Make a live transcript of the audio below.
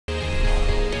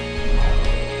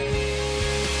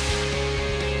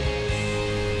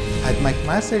At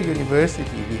McMaster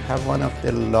University, we have one of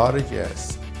the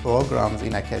largest programs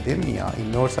in academia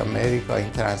in North America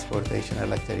in transportation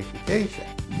electrification.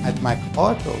 At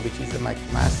MacAUTO, which is the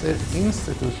McMaster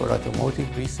Institute for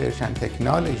Automotive Research and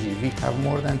Technology, we have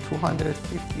more than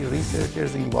 250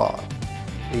 researchers involved.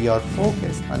 They are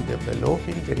focused on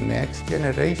developing the next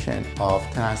generation of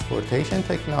transportation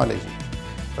technology,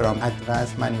 from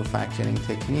advanced manufacturing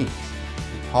techniques,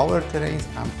 powertrains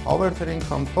and powertrain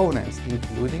components,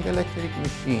 including electric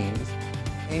machines,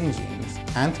 engines,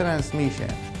 and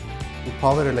transmissions, to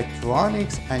power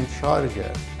electronics and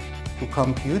chargers, to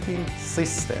computing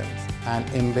systems and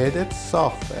embedded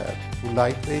software, to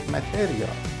lightweight material,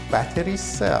 battery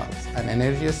cells, and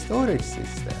energy storage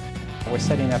systems. We're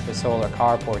setting up a solar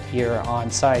carport here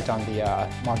on site on the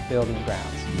MARC building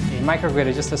grounds. A microgrid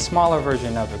is just a smaller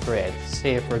version of a grid.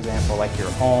 Say, for example, like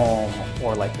your home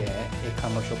or like a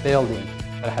commercial building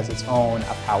that has its own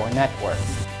power network.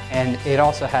 And it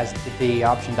also has the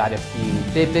option that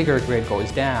if the bigger grid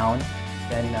goes down,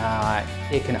 then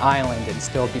it can island and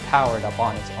still be powered up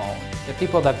on its own. The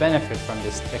people that benefit from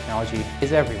this technology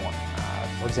is everyone.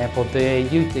 For example, the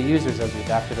users of the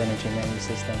adaptive energy management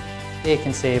system, they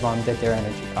can save on their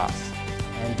energy costs.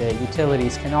 And the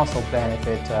utilities can also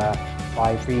benefit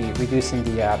by reducing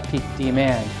the peak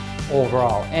demand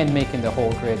overall and making the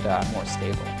whole grid more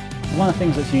stable. One of the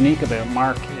things that's unique about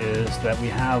MARC is that we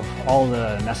have all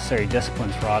the necessary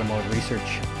disciplines for automotive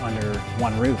research under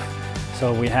one roof.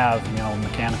 So we have,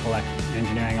 mechanical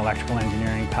engineering, electrical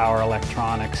engineering, power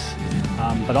electronics,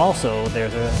 but also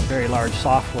there's a very large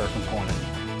software component.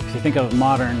 If you think of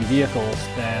modern vehicles,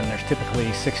 then there's typically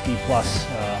 60+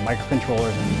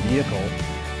 microcontrollers in the vehicle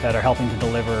that are helping to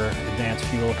deliver advanced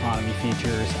fuel economy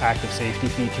features, active safety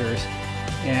features,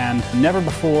 and never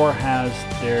before has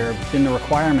there been the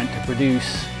requirement to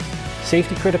produce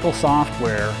safety-critical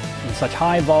software in such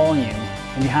high volume,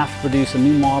 and you have to produce a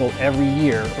new model every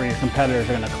year or your competitors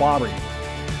are going to clobber you.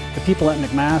 The people at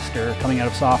McMaster coming out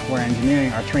of software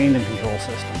engineering are trained in control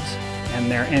systems,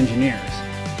 and they're engineers.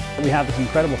 We have this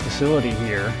incredible facility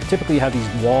here. Typically you have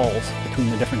these walls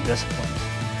between the different disciplines.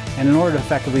 And in order to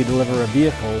effectively deliver a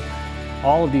vehicle,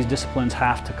 all of these disciplines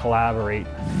have to collaborate.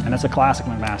 And that's a classic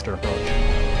McMaster approach.